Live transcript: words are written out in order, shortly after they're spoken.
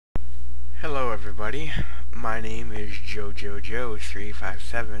Hello everybody, my name is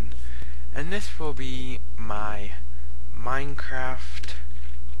JoJoJo357 and this will be my Minecraft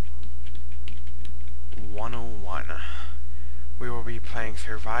 101. We will be playing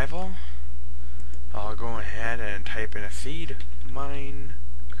survival. I'll go ahead and type in a seed, Minecraft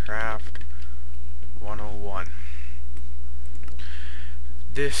 101.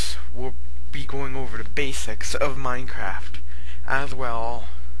 This will be going over the basics of Minecraft, as well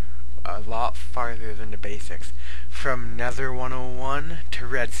a lot farther than the basics, from Nether 101 to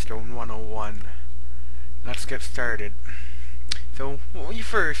Redstone 101. Let's get started. So, when you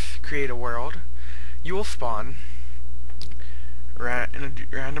first create a world, you will spawn in a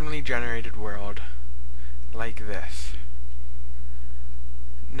randomly generated world like this.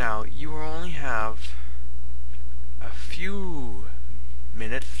 Now, you will only have a few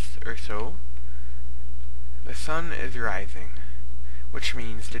minutes or so. The sun is rising, which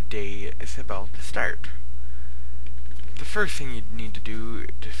means the day is about to start. The first thing you need to do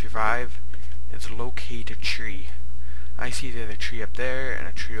to survive is locate a tree. I see there's a tree up there and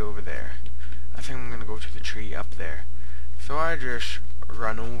a tree over there. I think I'm going to go to the tree up there. So I just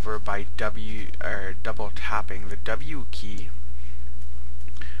run over by double tapping the W key,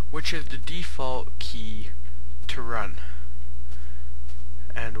 which is the default key to run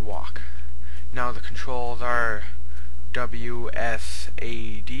and walk. Now the controls are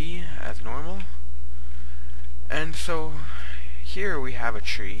WSAD as normal, and so here we have a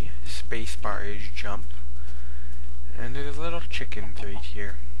tree. Spacebar is jump, and there's little chickens right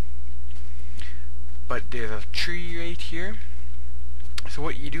here, but there's a tree right here. So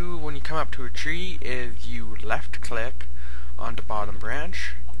what you do when you come up to a tree is you left click on the bottom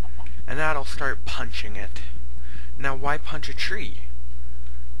branch, and that'll start punching it. Now why punch a tree?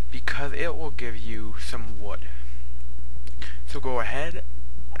 Because it will give you some wood. So go ahead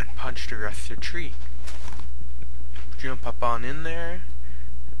and punch the rest of the tree. Jump up on in there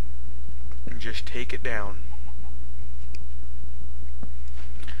and just take it down.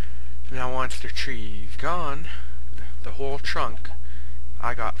 Now once the tree is gone, the whole trunk,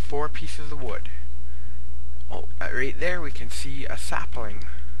 I got 4 pieces of wood. Oh, right there we can see a sapling.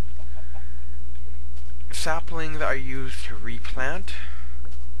 Saplings are used to replant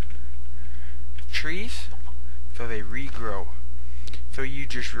trees so they regrow. So you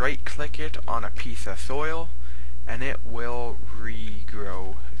just right click it on a piece of soil and it will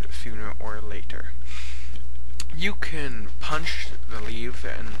regrow sooner or later. You can punch the leaves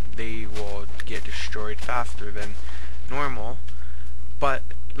and they will get destroyed faster than normal, but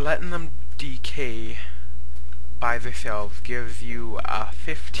letting them decay by themselves gives you a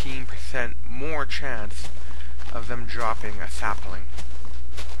 15% more chance of them dropping a sapling.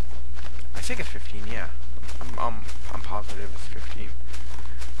 I think it's 15, yeah. I'm positive it's 15.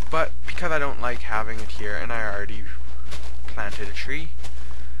 But because I don't like having it here and I already planted a tree,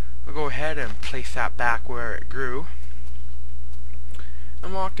 we'll go ahead and place that back where it grew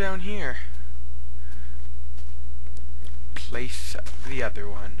and walk down here. Place the other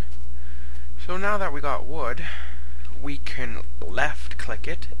one. So now that we got wood, we can left click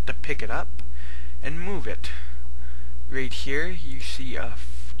it to pick it up and move it. Right here you see a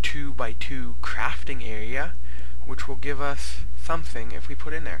 2x2 crafting area, which will give us something if we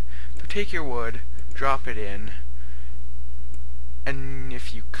put in there. So take your wood, drop it in, and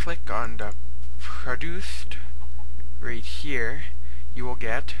if you click on the produced right here, you will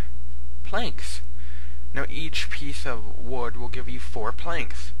get planks. Now each piece of wood will give you 4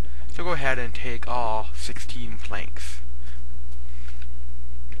 planks. So go ahead and take all 16 planks.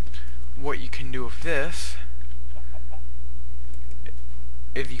 What you can do with this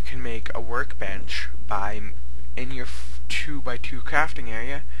is you can make a workbench by, in your 2x2 crafting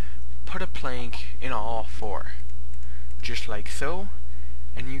area, put a plank in all 4, just like so,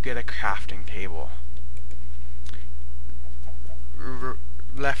 and you get a crafting table.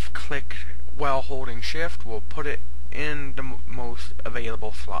 Left click while holding shift will put it in the most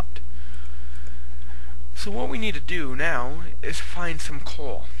available slot. So what we need to do now is find some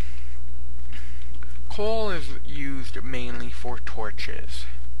coal. Coal is used mainly for torches.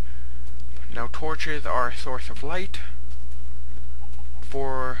 Now torches are a source of light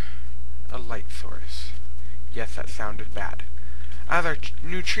for a light source. Yes, that sounded bad. As our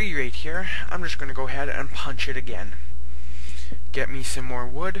new tree right here, I'm just going to go ahead and punch it again. Get me some more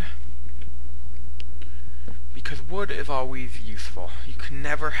wood, because wood is always useful. You can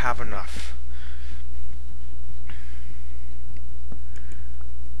never have enough.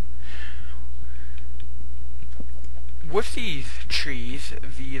 With these trees,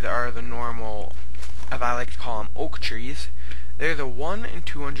 these are the normal, as I like to call them, oak trees. there's a 1 in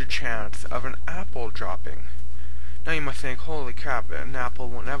 200 chance of an apple dropping. Now you must think, holy crap, an apple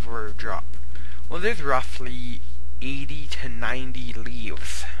won't ever drop. Well, there's roughly 80 to 90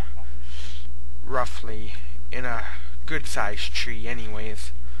 leaves, roughly, in a good-sized tree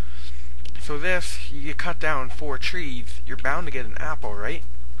anyways. So this, you cut down 4 trees, you're bound to get an apple, right?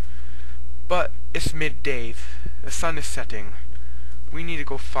 But it's midday, the sun is setting. We need to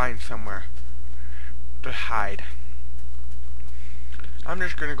go find somewhere to hide. I'm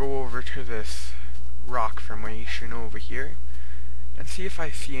just gonna go over to this rock formation over here and see if I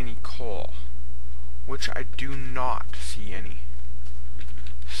see any coal, which I do not see any.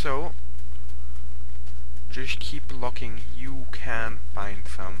 So just keep looking, you can find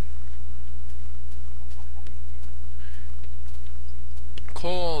some.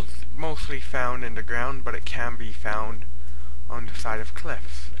 Coal is mostly found in the ground, but it can be found on the side of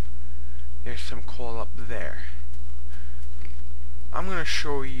cliffs. There's some coal up there. I'm gonna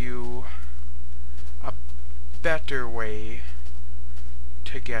show you a better way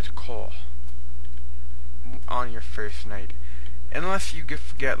to get coal on your first night. Unless you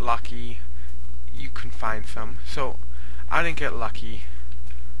get lucky, you can find some. So I didn't get lucky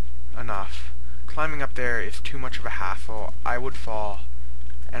enough. Climbing up there is too much of a hassle. I would fall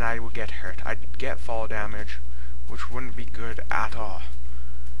and I would get hurt. I'd get fall damage, which wouldn't be good at all.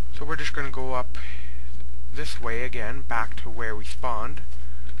 So we're just gonna go up this way again, back to where we spawned.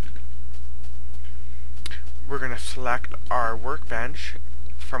 We're gonna select our workbench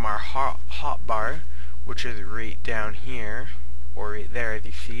from our hotbar, which is right down here, or right there as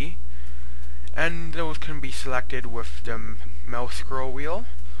you see. And those can be selected with the mouse scroll wheel,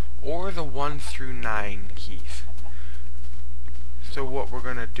 or the 1 through 9 keys. So what we're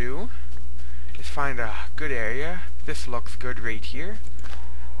gonna do is find a good area. This looks good right here.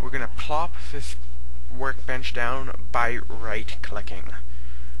 We're gonna plop this workbench down by right-clicking,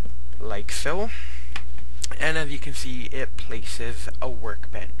 like so. And as you can see, it places a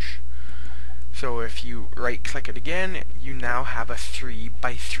workbench. So if you right-click it again, you now have a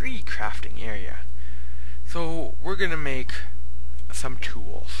 3x3 crafting area. So we're gonna make some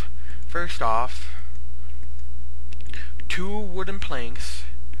tools. First off, 2 wooden planks,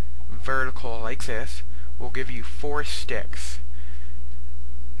 vertical like this, will give you 4 sticks.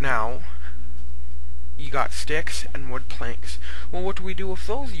 Now, you got sticks and wood planks. Well, what do we do with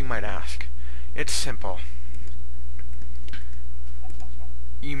those, you might ask? It's simple.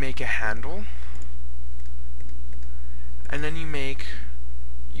 You make a handle, and then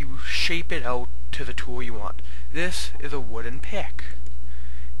you shape it out to the tool you want. This is a wooden pick.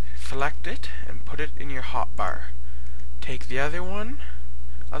 Select it and put it in your hotbar. Take the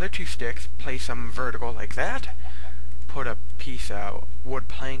other 2 sticks, place them vertical like that, put a piece of wood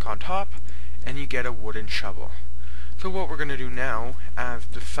plank on top, and you get a wooden shovel. So what we're going to do now, as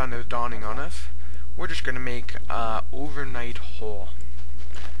the sun is dawning on us, we're just going to make an overnight hole.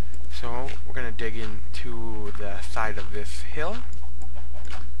 So we're going to dig into the side of this hill.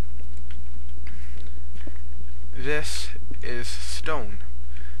 This is stone.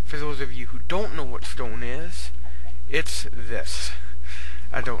 For those of you who don't know what stone is, it's this.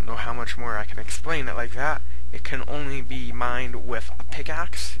 I don't know how much more I can explain it like that. It can only be mined with a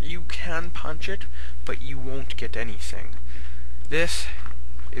pickaxe. You can punch it, but you won't get anything. This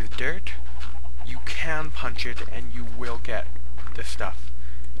is dirt. You can punch it and you will get the stuff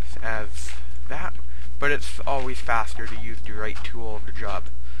as that, but it's always faster to use the right tool of the job.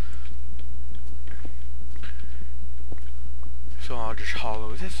 So I'll just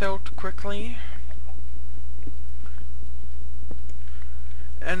hollow this out quickly.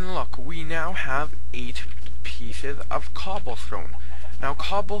 And look, we now have 8 pieces of cobblestone. Now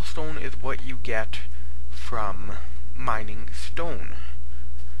cobblestone is what you get from mining stone.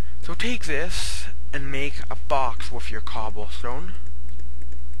 So take this and make a box with your cobblestone,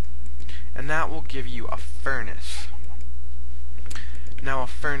 and that will give you a furnace. Now a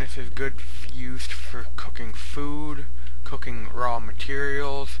furnace is good used for cooking food, cooking raw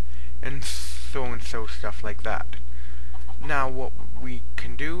materials, and so stuff like that. Now what we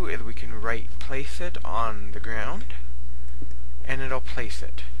can do is we can place it on the ground, and it'll place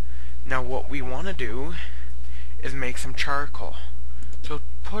it. Now what we want to do is make some charcoal. So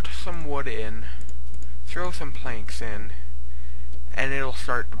put some wood in, throw some planks in, and it'll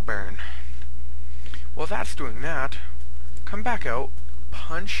start to burn. While that's doing that, come back out,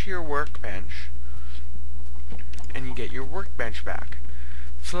 punch your workbench, and you get your workbench back.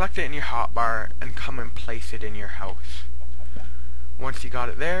 Select it in your hotbar and come and place it in your house. Once you got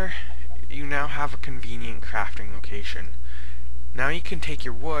it there, you now have a convenient crafting location. Now you can take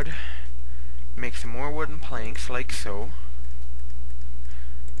your wood, make some more wooden planks like so,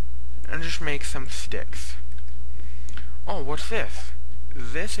 and just make some sticks. Oh, what's this?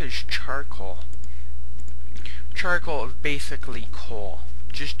 This is charcoal. Charcoal is basically coal,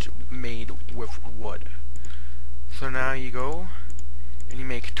 just made with wood. So now you go and you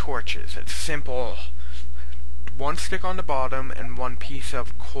make torches. It's simple. One stick on the bottom and one piece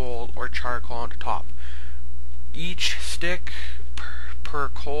of coal or charcoal on the top. Each stick per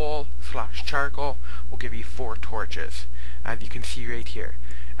coal / charcoal will give you 4 torches, as you can see right here.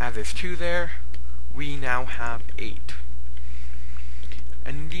 As there's 2 there, we now have 8.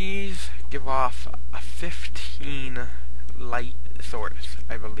 And these give off a 15 light source,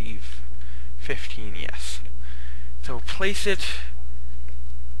 I believe. 15, yes. So place it,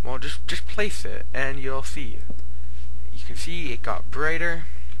 well, just place it and you'll see. You can see it got brighter.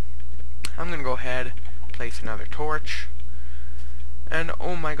 I'm gonna go ahead, place another torch, and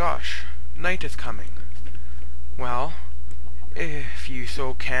oh my gosh, night is coming. Well, if you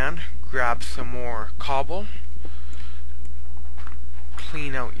so can, grab some more cobble,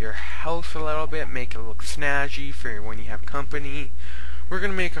 clean out your house a little bit, make it look snazzy for when you have company. We're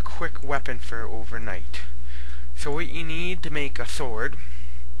gonna make a quick weapon for overnight. So what you need to make a sword,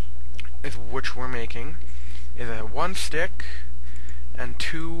 is which we're making, is a 1 stick and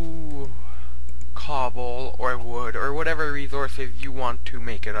 2 cobble or wood or whatever resources you want to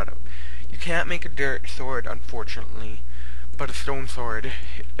make it out of. You can't make a dirt sword, unfortunately, but a stone sword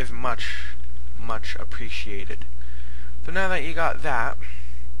is much appreciated. So now that you got that,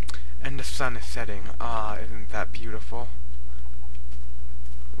 and the sun is setting, isn't that beautiful?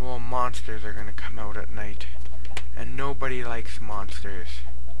 Well, monsters are gonna come out at night, and nobody likes monsters.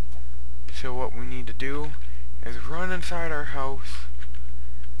 So what we need to do is run inside our house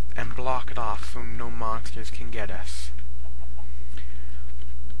and block it off so no monsters can get us.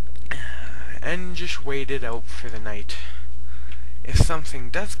 And just wait it out for the night. If something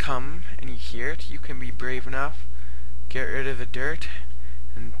does come and you hear it, you can be brave enough, get rid of the dirt,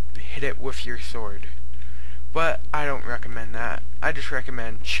 and hit it with your sword. But I don't recommend that. I just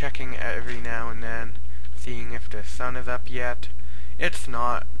recommend checking every now and then, seeing if the sun is up yet. It's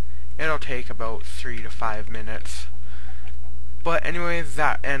not. It'll take about 3 to 5 minutes. But anyways,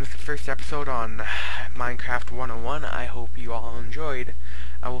 that ends the first episode on Minecraft 101. I hope you all enjoyed.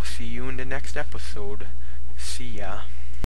 I will see you in the next episode. See ya.